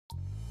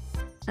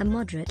a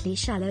moderately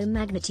shallow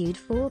magnitude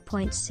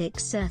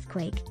 4.6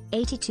 earthquake,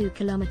 82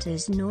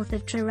 kilometers north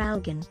of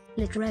Traralgon,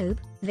 Latrobe,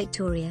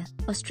 Victoria,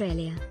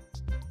 Australia.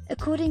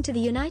 According to the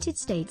United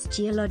States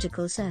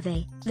Geological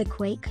Survey, the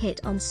quake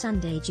hit on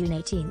Sunday, June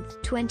 18,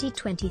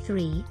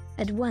 2023,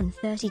 at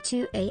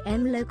 1:32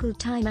 a.m. local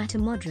time at a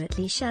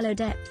moderately shallow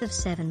depth of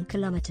 7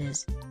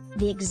 kilometers.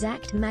 The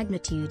exact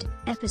magnitude,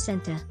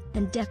 epicenter,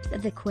 and depth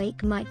of the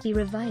quake might be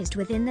revised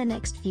within the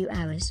next few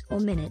hours or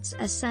minutes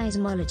as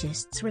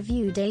seismologists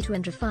review data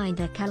and refine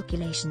their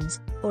calculations,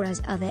 or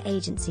as other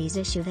agencies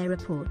issue their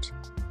report.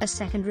 A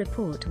second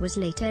report was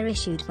later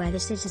issued by the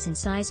Citizen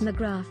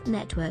Seismograph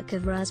Network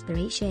of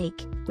Raspberry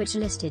Shake, which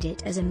listed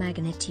it as a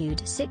magnitude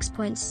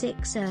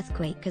 6.6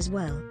 earthquake as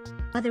well.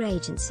 Other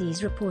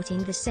agencies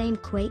reporting the same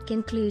quake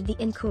include the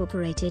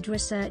Incorporated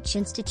Research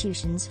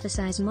Institutions for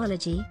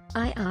Seismology,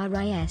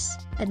 IRIS,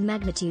 at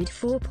magnitude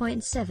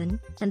 4.7,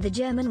 and the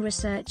German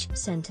Research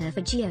Center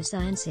for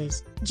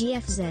Geosciences,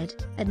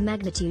 GFZ, at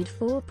magnitude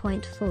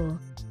 4.4.